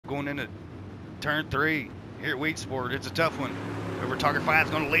going into turn 3 here at Weedsport. It's a tough one. Over Target 5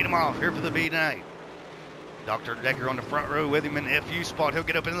 is going to lead him off here for the B tonight. Dr. Decker on the front row with him in the FU spot. He'll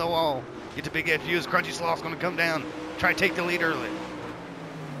get up into the wall. Get the big FU as Crunchy Sloth's going to come down. Try to take the lead early.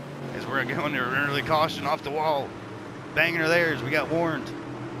 As we're going to early caution off the wall. Banging her there as we got warned.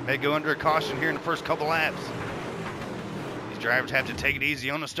 May go under a caution here in the first couple laps. These drivers have to take it easy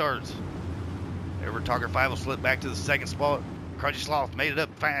on the starts. Over Target 5 will slip back to the second spot. Crunchy Sloth made it up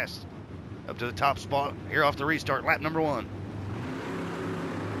fast. Up to the top spot here off the restart, lap number 1.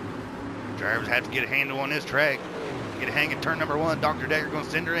 Drivers have to get a handle on this track. Get a hang at turn number 1. Dr. Decker going to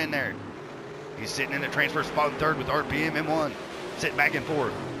send her in there. He's sitting in the transfer spot in third with RPM M1. Sitting back and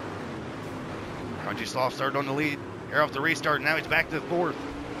forth. Crunchy Sloth started on the lead. Here off the restart. Now he's back to the fourth.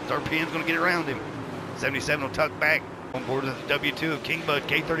 RPM's going to get around him. 77 will tuck back on board with the W2 of King Bud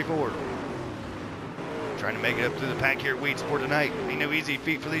K34. Trying to make it up to the pack here at Weedsport tonight. Ain't no easy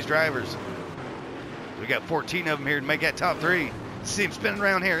feat for these drivers. We got 14 of them here to make that top 3. See him spinning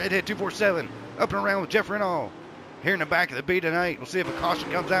around here. It hit 247. Up and around with Jeff Renall. Here in the back of the B tonight. We'll see if a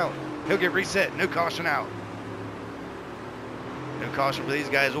caution comes out. He'll get reset. No caution out. No caution for these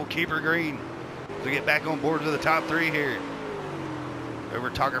guys. We'll keep her green. So we get back on board to the top 3 here.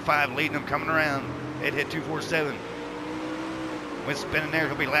 Over Talker 5 leading them coming around. It hit 247. Went spinning there.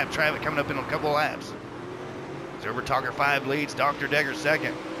 He'll be lap traffic coming up in a couple of laps. So over Talker 5 leads. Dr. Decker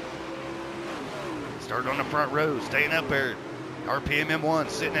second. Started on the front row. Staying up there. RPM M1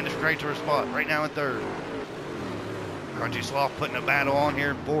 sitting in the straight to her spot right now in third. Crunchy Sloth putting a battle on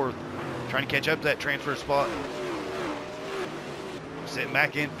here in fourth. Trying to catch up to that transfer spot. Sitting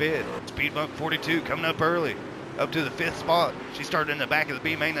back in fifth. Speed Bump 42 coming up early. Up to the 5th spot. She started in the back of the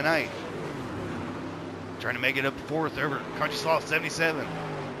B main tonight. Trying to make it up to 4th over Crunchy Sloth 77.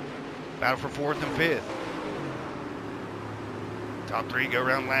 Battle for 4th and 5th. Top 3 go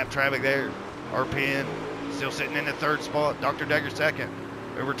around lap traffic there. RPM still sitting in the 3rd spot. Dr. Decker second.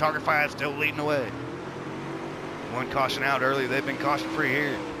 Over Talker 5 still leading the way. One caution out early. They've been caution free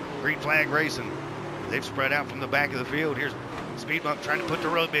here. Green flag racing. They've spread out from the back of the field. Here's Speed Bump trying to put the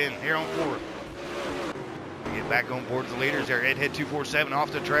rub in here on 4th. We get back on board the leaders there. Ed hit 247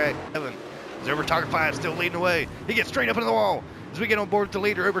 off the track. Is over Talker 5 still leading the way. He gets straight up into the wall. As we get on board with the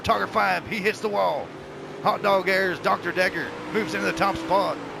leader over Talker 5, he hits the wall. Hot Dog Airs, Dr. Decker moves into the top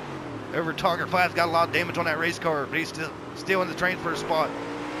spot. Over Talker 5's got a lot of damage on that race car, but he's still in the transfer spot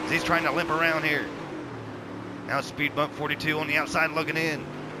as he's trying to limp around here. Now Speed Bump 42 on the outside looking in.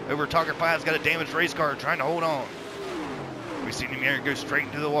 Over Talker 5's got a damaged race car trying to hold on. We've seen him here go straight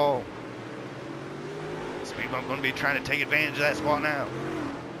into the wall. Speed Bump going to be trying to take advantage of that spot now.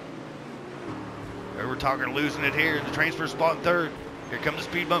 Over Talker losing it here in the transfer spot in third. Here comes the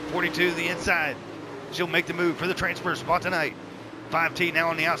Speed Bump 42 to the inside. She'll make the move for the transfer spot tonight. 5T now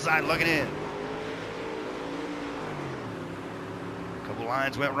on the outside looking in. A couple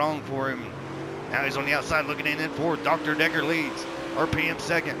lines went wrong for him. Now he's on the outside looking in fourth. Dr. Decker leads. RPM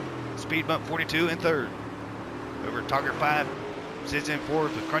second. Speed Bump 42 in third. Over Talker 5 sits in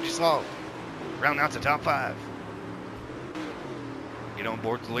fourth with Crunchy Sloth. Round out to top 5. Get on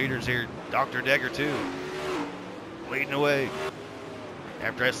board the leaders here. Dr. Decker too. Leading the way.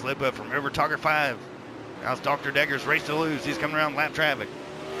 After that slip up from over Talker 5. Now it's Dr. Decker's race to lose. He's coming around lap traffic.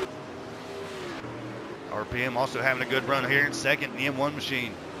 RPM also having a good run here in second in the M1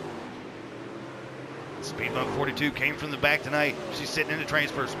 machine. Speed Bump 42 came from the back tonight. She's sitting in the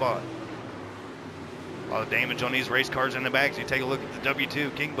transfer spot. A lot of damage on these race cars in the back. So you take a look at the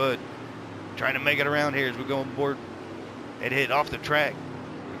W2 King Bud. Trying to make it around here as we go on board. It hit off the track.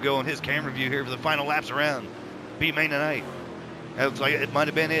 We go on his camera view here for the final laps around B main tonight. That looks like it might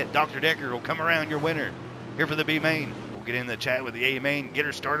have been it. Dr. Decker will come around your winner here for the B main. We'll get in the chat with the A main, get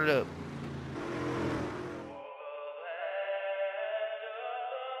her started up.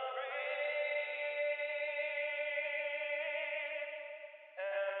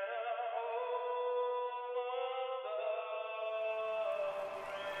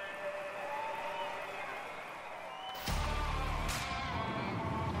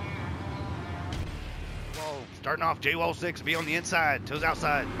 Starting off, J-Wall 6 be on the inside, toes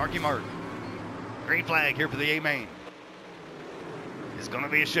outside, Marky Mark. Green flag here for the A-main. It's going to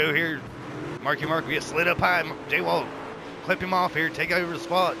be a show here. Marky Mark will get slid up high. J-Wall clip him off here, take over the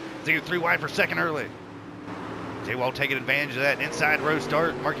spot. They go 3 wide for second early. J-Wall taking advantage of that inside row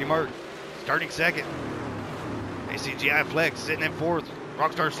start. Marky Mark starting second. ACGI Flex sitting in fourth.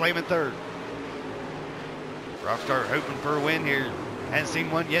 Rockstar slamming third. Rockstar hoping for a win here. Hasn't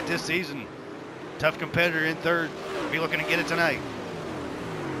seen one yet this season. Tough competitor in third. Be looking to get it tonight.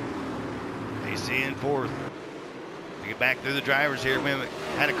 AC in fourth. We Get back through the drivers here. We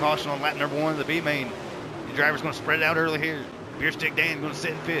had a caution on lap number 1 of the B main. The driver's going to spread it out early here. Beer Stick Dan going to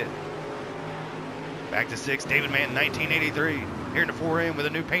sit in 5th. Back to 6th, David Mann, 1983. Here in the 4M with a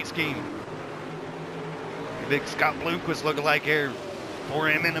new paint scheme. The big Scott Bloomquist lookalike here.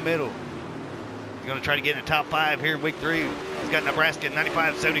 4M in the middle. He's going to try to get in the top 5 here in week 3. He's got Nebraska at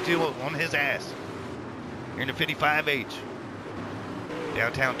 95.72 on his ass. Here in the 55H.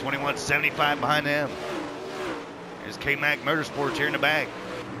 Downtown 21.75 behind them. There's K-Mac Motorsports here in the back.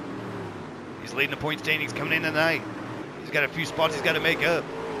 He's leading the point standings coming in tonight. He's got a few spots he's got to make up.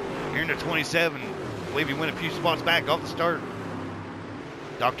 Here in the 27. I believe he went a few spots back off the start.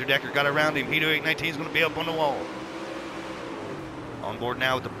 Dr. Decker got around him. Hito 819 is going to be up on the wall. On board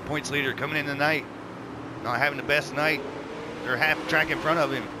now with the points leader coming in tonight. Not having the best night. They're half track in front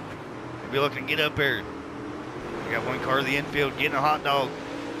of him. He'll be looking to get up there. We got one car in the infield getting a hot dog.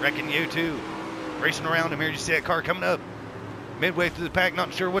 Wrecking U2. Racing around him here. You see that car coming up. Midway through the pack,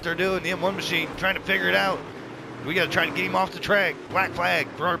 not sure what they're doing. The M1 machine trying to figure it out. We got to try to get him off the track. Black flag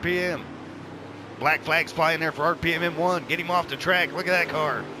for RPM. Black flag's flying there for RPM M1. Get him off the track. Look at that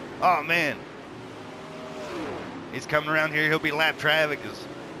car. Oh, man. He's coming around here. He'll be lap traffic.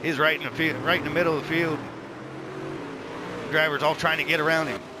 He's right in the field, right in the middle of the field. The drivers all trying to get around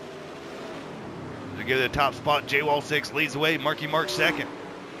him. To give it a top spot, J-Wall 6 leads the way. Marky Mark 2nd.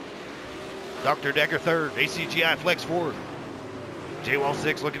 Dr. Decker 3rd. ACGI Flex 4th. J-Wall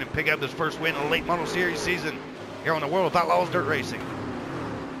 6 looking to pick up his first win in the late model series season here on the World of Outlaws Dirt Racing.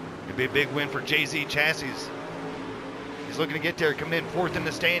 It'd be a big win for JZ Chassis. He's looking to get there, coming in 4th in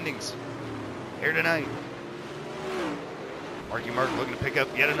the standings here tonight. Marky Mark looking to pick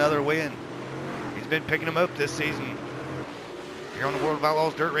up yet another win. He's been picking them up this season here on the World of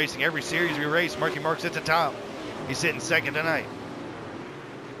Outlaws Dirt Racing. Every series we race, Marky Mark's at the top. He's sitting 2nd tonight.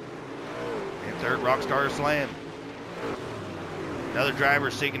 And 3rd, Rockstar Slam. Another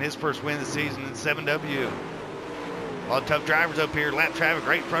driver seeking his first win of the season in 7W. A lot of tough drivers up here. Lap traffic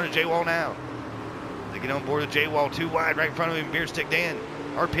right in front of J-Wall now. They get on board with J-Wall 2 wide right in front of him. Beer Stick Dan.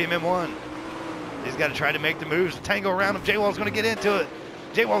 RPM M1. He's got to try to make the moves. Tango around him. J-Wall's going to get into it.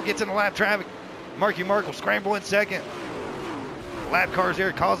 J-Wall gets into lap traffic. Marky Mark will scramble in 2nd. Lap cars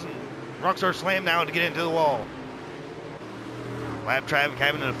there causing Rockstar Slam now to get into the wall. Lap traffic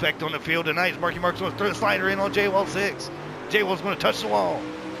having an effect on the field tonight. Marky Mark's going to throw the slider in on J-Wall 6. J-Wall's going to touch the wall.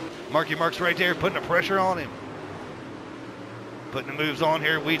 Marky Mark's right there putting the pressure on him. Putting the moves on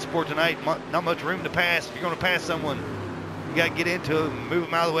here at Weedsport tonight. Not much room to pass. If you're going to pass someone, you got to get into them, move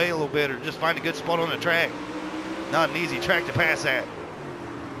them out of the way a little bit, or just find a good spot on the track. Not an easy track to pass at.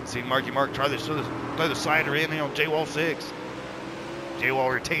 See Marky Mark try to throw the slider in on J-Wall 6.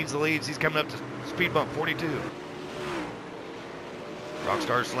 J-Wall retains the leads. He's coming up to speed bump 42.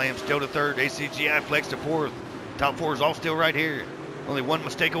 Rockstar Slam still to 3rd. ACGI Flex to 4th. Top 4 is all still right here. Only one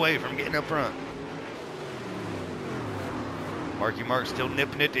mistake away from getting up front. Marky Mark still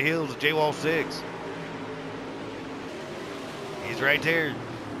nipping at the heels of J-Wall 6. He's right there.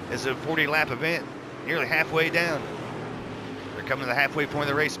 It's a 40-lap event, nearly halfway down. They're coming to the halfway point of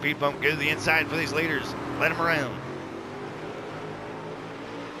the race. Speed bump, go to the inside for these leaders. Let them around.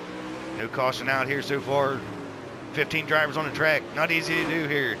 No caution out here so far. 15 drivers on the track. Not easy to do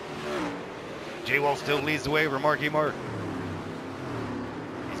here. J-Wall still leads the way over Marky Mark.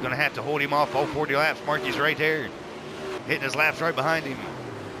 He's going to have to hold him off all 40 laps. Marky's right there. Hitting his laps right behind him.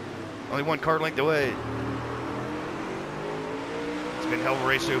 Only one car length away. It's been a hell of a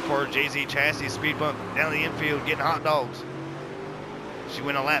race so far. JZ Chassis speed bump down the infield, getting hot dogs. She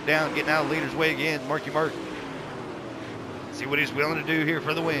went a lap down, getting out of the leader's way again. Marky Mark. See what he's willing to do here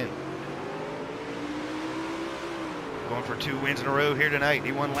for the win. Going for 2 wins in a row here tonight.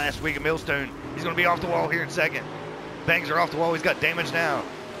 He won last week at Millstone. He's going to be off the wall here in 2nd. Bangs are off the wall. He's got damage now.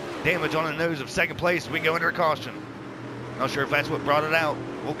 Damage on the nose of 2nd place. We go under a caution. Not sure if that's what brought it out.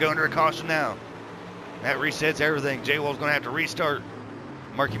 We'll go under a caution now. That resets everything. J-Wall's going to have to restart.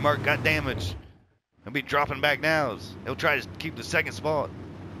 Marky Mark got damage. He'll be dropping back now. He'll try to keep the 2nd spot.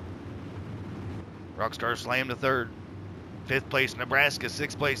 Rockstar Slam to 3rd. 5th place Nebraska.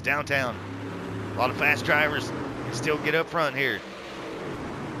 6th place Downtown. A lot of fast drivers can still get up front here.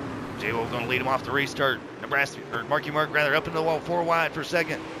 J-Wall's going to lead him off the restart. Nebraska, or Marky Mark rather, up into the wall 4 wide for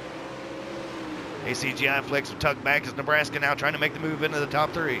 2nd. ACGI Flex will tuck back as Nebraska now trying to make the move into the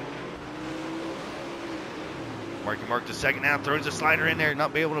top 3. Marky Mark to 2nd now, throws a slider in there,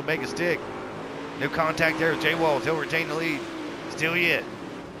 not be able to make a stick. No contact there with J-Wall. He'll retain the lead. Still yet.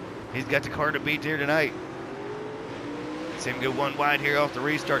 He's got the car to beat here tonight. See him go 1 wide here off the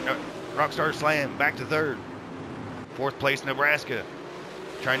restart. Rockstar Slam back to 3rd. 4th place Nebraska.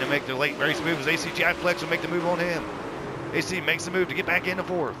 Trying to make the late race move as ACGI Flex will make the move on him. AC makes the move to get back into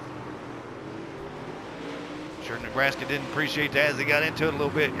fourth. Sure, Nebraska didn't appreciate that as they got into it a little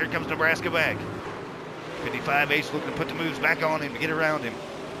bit. Here comes Nebraska back. 55 Ace looking to put the moves back on him to get around him.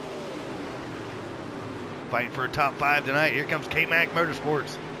 Fighting for a top 5 tonight. Here comes K-Mac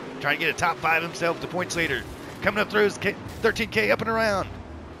Motorsports. Trying to get a top 5 himself, the points leader. Coming up through his 13K up and around.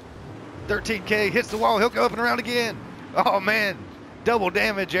 13K hits the wall. He'll go up and around again. Oh, man. Double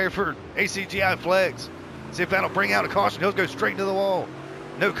damage there for ACGI Flex. See if that'll bring out a caution. He'll go straight into the wall.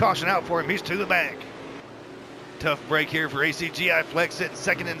 No caution out for him. He's to the back. Tough break here for ACGI Flex, sitting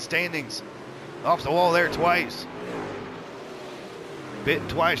second in standings. Off the wall there twice. Bit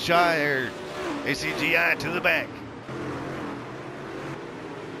twice shy there. ACGI to the back.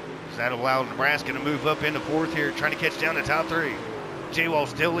 So that'll allow Nebraska to move up into fourth here, trying to catch down the top 3. J-Wall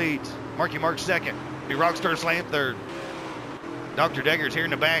still leads. Marky Mark second. Be Rockstar Slam third. Dr. Degger's here in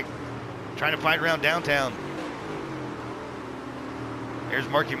the back, trying to fight around downtown. Here's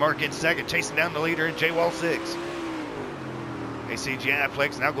Marky Mark in second, chasing down the leader in J-Wall 6. ACGI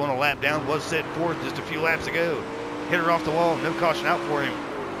Flex now going a lap down, was set fourth just a few laps ago. Hit her off the wall, no caution out for him.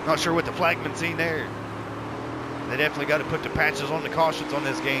 Not sure what the flagman seen there. They definitely got to put the patches on the cautions on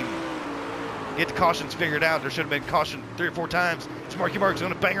this game. Get the cautions figured out. There should have been caution 3 or 4 times. It's Marky Mark's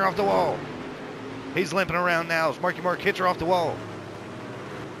going to bang her off the wall. He's limping around now as Marky Mark hits her off the wall.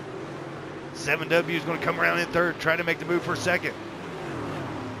 7W is going to come around in third, try to make the move for second.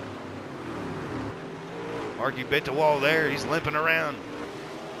 Marky bit the wall there. He's limping around.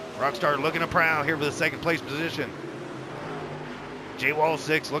 Rockstar looking to prowl here for the second place position. J-Wall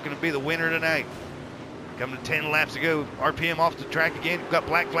 6 looking to be the winner tonight. Coming to 10 laps to go. RPM off the track again. Got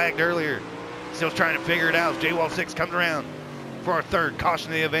black flagged earlier. Still trying to figure it out. J-Wall 6 comes around for our third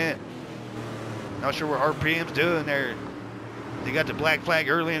caution of the event. Not sure what RPM's doing there. They got the black flag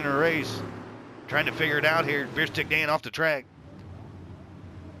early in the race. Trying to figure it out here. Beer Stick Dan off the track.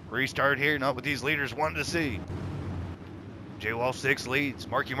 Restart here, not what these leaders wanted to see. J-Wall 6 leads.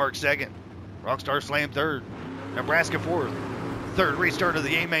 Marky Mark second. Rockstar Slam third. Nebraska fourth. Third restart of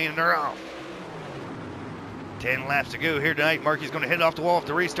the A-Main and they're off. 10 laps to go here tonight. Marky's going to hit off the wall off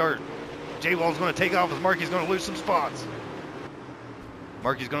the restart. J-Wall's going to take off as Marky's going to lose some spots.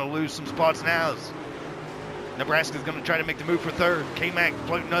 Marky's going to lose some spots now. Nebraska's going to try to make the move for third. K-Mac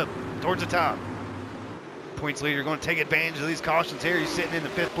floating up towards the top. Points leader going to take advantage of these cautions here. He's sitting in the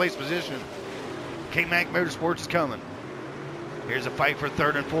 5th place position. K-Mac Motorsports is coming. Here's a fight for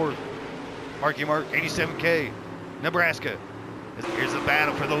third and fourth. Marky Mark, 87K. Nebraska. Here's the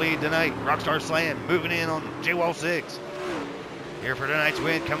battle for the lead tonight. Rockstar Slam moving in on J-Wall 6. Here for tonight's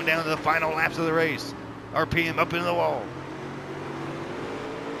win, coming down to the final laps of the race. RPM up into the wall.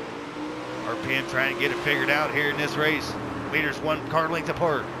 RPM trying to get it figured out here in this race. Leaders 1 car length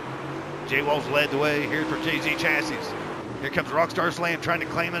apart. J-Wall's led the way here for JZ Chassis. Here comes Rockstar Slam trying to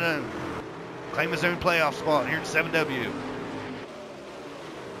claim his own playoff spot here in 7W.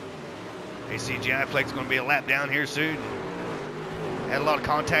 ACGI Flex going to be a lap down here soon. Had a lot of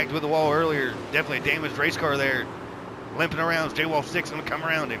contact with the wall earlier. Definitely a damaged race car there. Limping around. J-Wall 6 going to come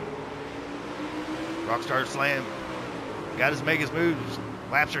around him. Rockstar Slam got to make his moves.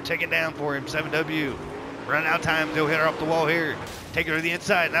 Laps are ticking down for him. 7W. Running out of time. He'll hit her up the wall here. Take her to the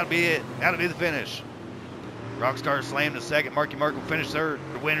inside. That'll be it. That'll be the finish. Rockstar Slam to second. Marky Mark will finish third.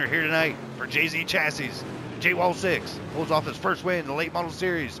 The winner here tonight for JZ Chassis. J-Wall 6 pulls off his first win in the late model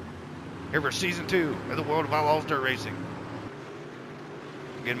series. Here for season 2 of the World of Outlaws Dirt Racing.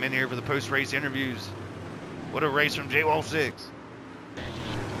 Get him in here for the post-race interviews. What a race from J-Wall 6.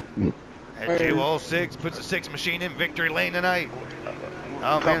 And J-Wall 6 puts a 6 machine in victory lane tonight.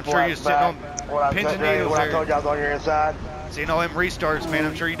 Oh man, I'm sure you're sitting on pins and needles there. I told you I was on your inside. Seeing all them restarts, man,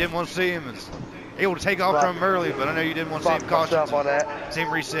 I'm sure you didn't want to see him. And able to take off from him early, but I know you didn't want to see him cautions. See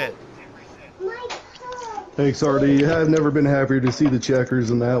him reset. Thanks, RD. I've never been happier to see the checkers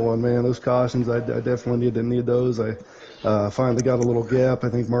in that one, man. Those cautions, I definitely need those. I finally got a little gap. I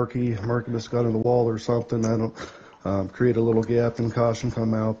think Marky just got in the wall or something. I don't create a little gap and caution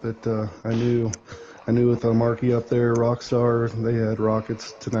come out, but I knew with Marky up there, Rockstar, they had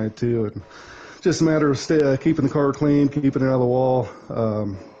rockets tonight too. And just a matter of keeping the car clean, keeping it out of the wall.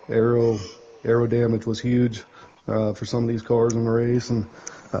 Aero damage was huge for some of these cars in the race, and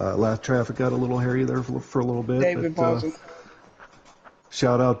lap traffic got a little hairy there for a little bit. But,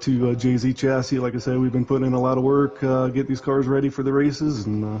 shout out to JZ Chassis. Like I said, we've been putting in a lot of work, get these cars ready for the races,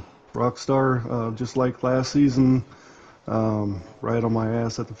 and Rockstar, just like last season, right on my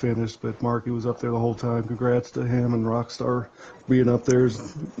ass at the finish, but Marky was up there the whole time. Congrats to him and Rockstar being up there.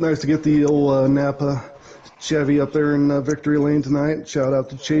 It's nice to get the old Napa Chevy up there in victory lane tonight. Shout out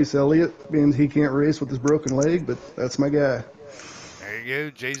to Chase Elliott, being he can't race with his broken leg, but that's my guy. There you go.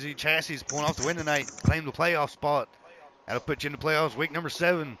 Jay-Z Chassis pulling off the win tonight. Claim the playoff spot. That'll put you in the playoffs week number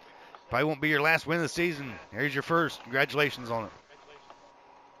 7. Probably won't be your last win of the season. Here's your first. Congratulations on it.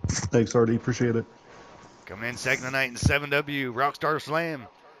 Thanks, Artie. Appreciate it. Coming in second tonight in 7W, Rockstar Slam.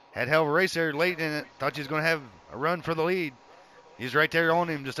 Had hell of a race there late in it. Thought he was going to have a run for the lead. He was right there on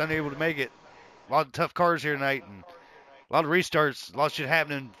him, just unable to make it. A lot of tough cars here tonight, and a lot of restarts. A lot of shit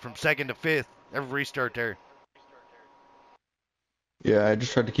happening from second to fifth. Every restart there. Yeah, I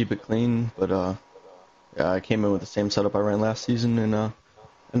just tried to keep it clean, but yeah, I came in with the same setup I ran last season and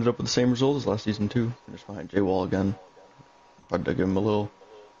ended up with the same result as last season too. Finished behind J Wall again. Tried to give him a little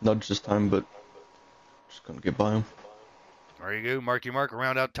nudge this time, but just couldn't get by him. There you go, Marky Mark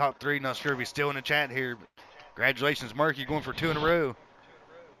around out top 3. Not sure if he's still in the chat here, but congratulations, Mark. You're going for 2 in a row.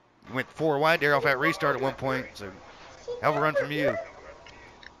 You went 4 wide there off that restart at one point, so hell of a run from you.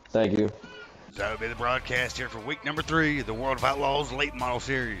 Thank you. That'll be the broadcast here for week number 3 of the World of Outlaws Late Model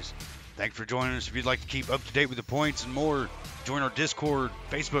Series. Thanks for joining us. If you'd like to keep up to date with the points and more, join our Discord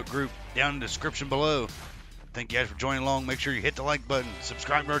Facebook group down in the description below. Thank you guys for joining along. Make sure you hit the like button,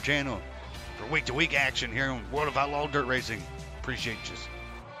 subscribe to our channel for week-to-week action here on World of Outlaw Dirt Racing. Appreciate you.